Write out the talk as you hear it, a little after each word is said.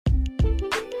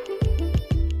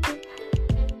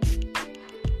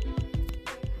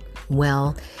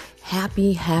Well,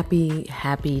 happy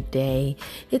day.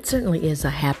 It certainly is a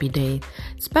happy day,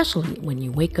 especially when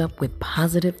you wake up with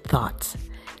positive thoughts.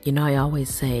 I always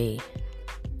say,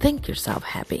 think yourself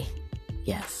happy.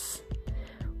 Yes.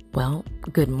 Well,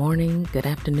 good morning, good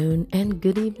afternoon, and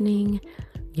good evening.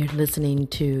 You're listening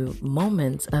to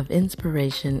Moments of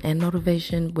Inspiration and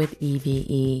Motivation with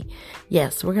EVE.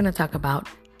 Yes, we're going to talk about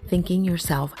thinking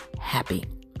yourself happy.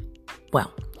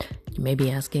 Well, you may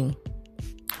be asking,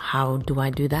 how do I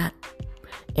do that?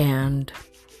 And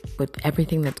with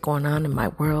everything that's going on in my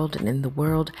world and in the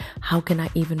world, how can I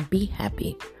even be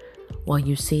happy? Well,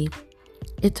 you see,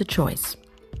 it's a choice.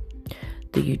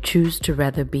 Do you choose to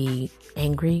rather be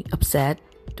angry, upset,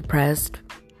 depressed,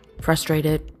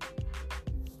 frustrated,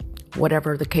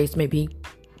 whatever the case may be?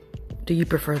 Do you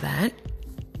prefer that?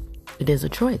 It is a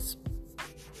choice.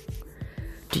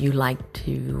 Do you like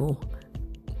to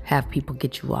have people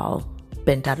get you all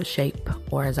bent out of shape,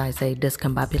 or as I say,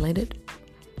 discombobulated?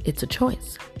 It's a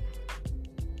choice.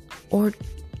 Or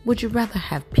would you rather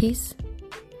have peace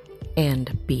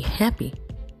and be happy?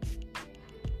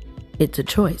 It's a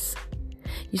choice.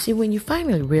 You see, when you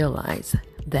finally realize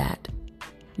that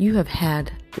you have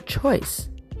had the choice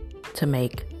to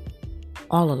make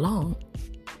all along,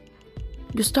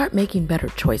 you start making better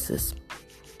choices.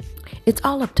 It's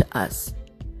all up to us.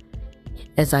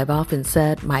 As I've often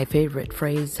said, my favorite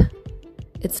phrase,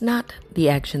 it's not the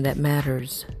action that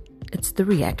matters, it's the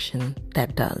reaction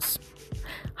that does.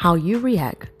 How you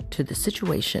react to the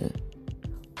situation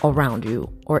around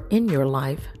you or in your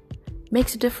life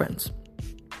makes a difference.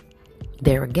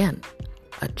 There again,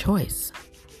 a choice.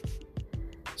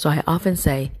 So I often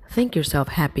say, think yourself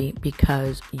happy,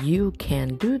 because you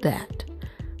can do that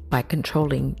by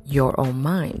controlling your own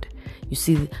mind. You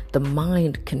see, the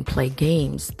mind can play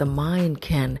games. The mind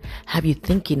can have you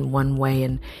thinking one way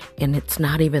and it's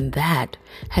not even that.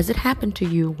 Has it happened to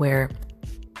you where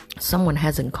someone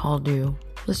hasn't called you,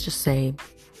 let's just say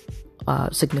a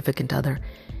significant other,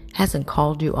 hasn't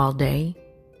called you all day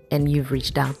and you've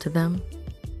reached out to them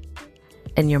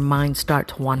and your mind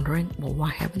starts wondering, well, why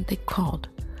haven't they called?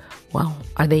 Well,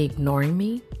 are they ignoring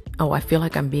me? Oh, I feel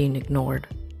like I'm being ignored.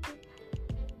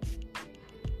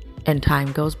 And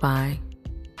time goes by,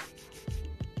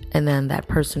 and then that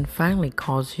person finally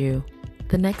calls you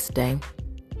the next day.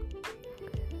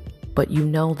 But you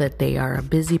know that they are a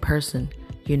busy person.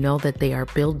 You know that they are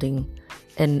building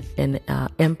an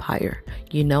empire.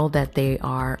 You know that they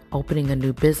are opening a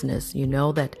new business. You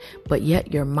know that, but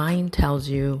yet your mind tells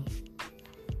you,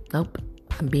 nope,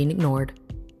 I'm being ignored.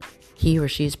 He or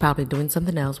she is probably doing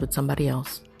something else with somebody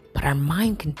else. But our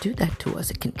mind can do that to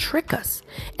us. It can trick us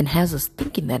and has us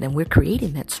thinking that, and we're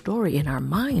creating that story in our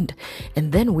mind,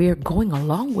 and then we're going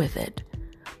along with it.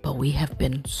 But we have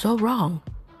been so wrong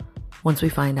once we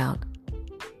find out.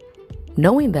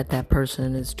 Knowing that that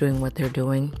person is doing what they're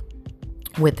doing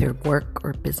with their work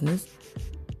or business,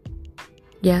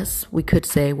 yes, we could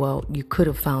say, well, you could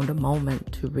have found a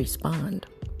moment to respond.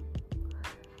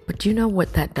 But do you know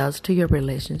what that does to your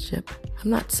relationship? I'm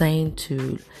not saying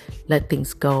to let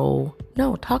things go.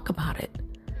 No, talk about it.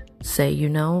 Say,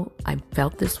 I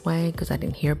felt this way because I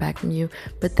didn't hear back from you.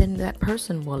 But then that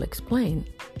person will explain,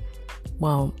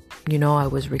 well, I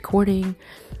was recording.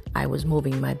 I was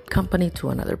moving my company to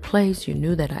another place. You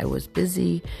knew that I was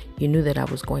busy. You knew that I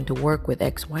was going to work with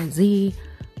XYZ.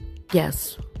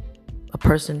 Yes, a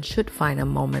person should find a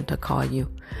moment to call you.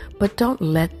 But don't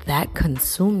let that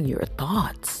consume your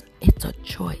thoughts. It's a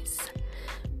choice.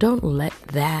 Don't let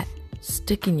that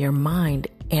stick in your mind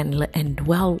and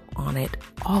dwell on it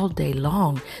all day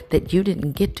long, that you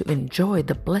didn't get to enjoy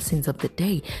the blessings of the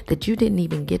day, that you didn't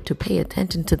even get to pay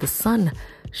attention to the sun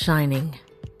shining,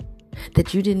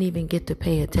 that you didn't even get to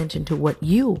pay attention to what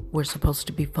you were supposed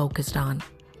to be focused on.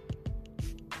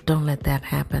 Don't let that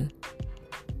happen.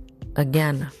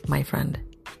 Again, my friend,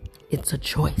 it's a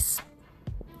choice.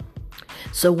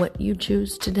 So what you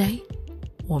choose today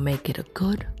will make it a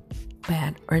good,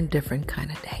 bad, or indifferent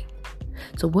kind of day.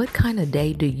 So what kind of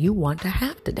day do you want to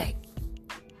have today?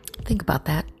 Think about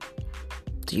that.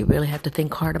 Do you really have to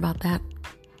think hard about that?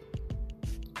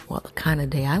 Well, the kind of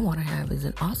day I want to have is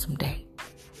an awesome day,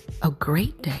 a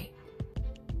great day.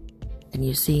 And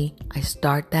you see, I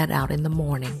start that out in the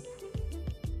morning.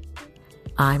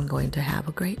 I'm going to have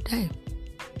a great day.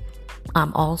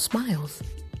 I'm all smiles.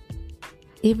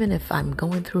 Even if I'm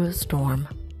going through a storm,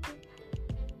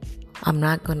 I'm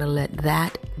not going to let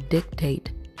that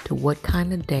dictate to what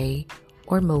kind of day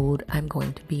or mood I'm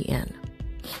going to be in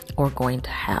or going to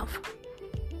have.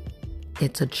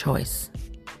 It's a choice.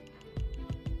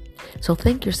 So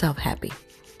think yourself happy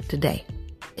today.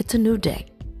 It's a new day.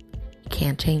 You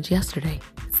can't change yesterday.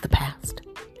 the past.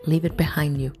 Leave it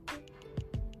behind you.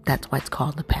 That's why it's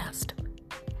called the past.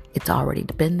 It's already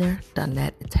been there, done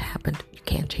that, it's happened. You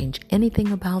can't change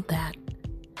anything about that.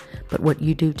 But what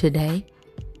you do today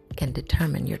can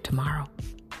determine your tomorrow.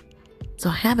 So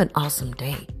have an awesome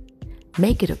day.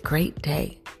 Make it a great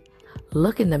day.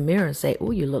 Look in the mirror and say,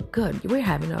 oh, you look good. We're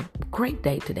having a great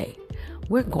day today.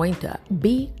 We're going to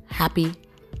be happy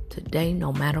today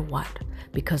no matter what,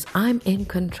 because I'm in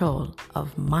control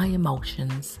of my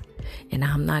emotions and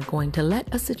I'm not going to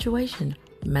let a situation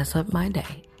mess up my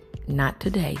day. Not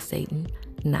today, Satan,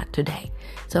 not today.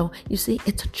 So you see,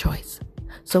 it's a choice.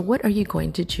 So what are you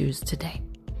going to choose today?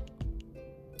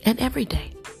 And every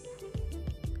day.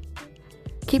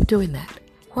 Keep doing that.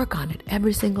 Work on it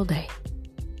every single day.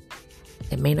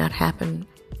 It may not happen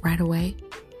right away,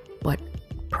 but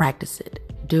practice it.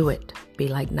 Do it. Be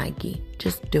like Nike.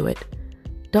 Just do it.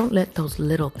 Don't let those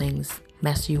little things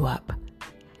mess you up.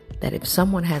 That if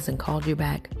someone hasn't called you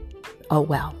back, oh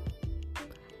well.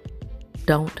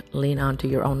 Don't lean on to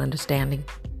your own understanding.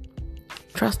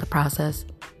 Trust the process.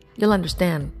 You'll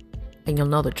understand and you'll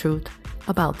know the truth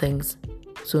about things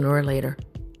sooner or later.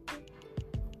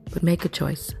 But make a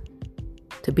choice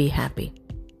to be happy.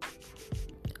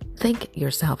 Think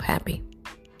yourself happy.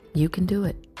 You can do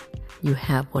it. You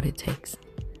have what it takes.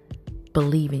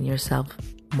 Believe in yourself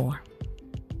more.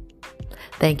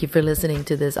 Thank you for listening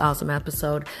to this awesome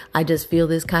episode. I just feel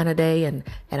this kind of day and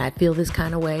I feel this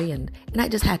kind of way and I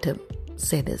just had to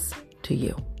say this to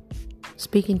you.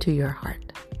 Speaking to your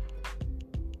heart.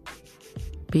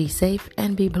 Be safe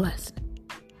and be blessed.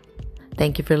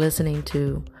 Thank you for listening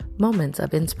to Moments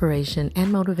of Inspiration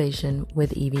and Motivation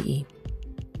with EVE.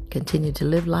 Continue to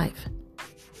live life.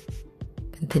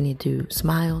 Continue to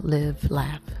smile, live,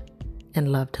 laugh,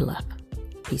 and love to love.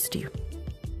 Peace to you.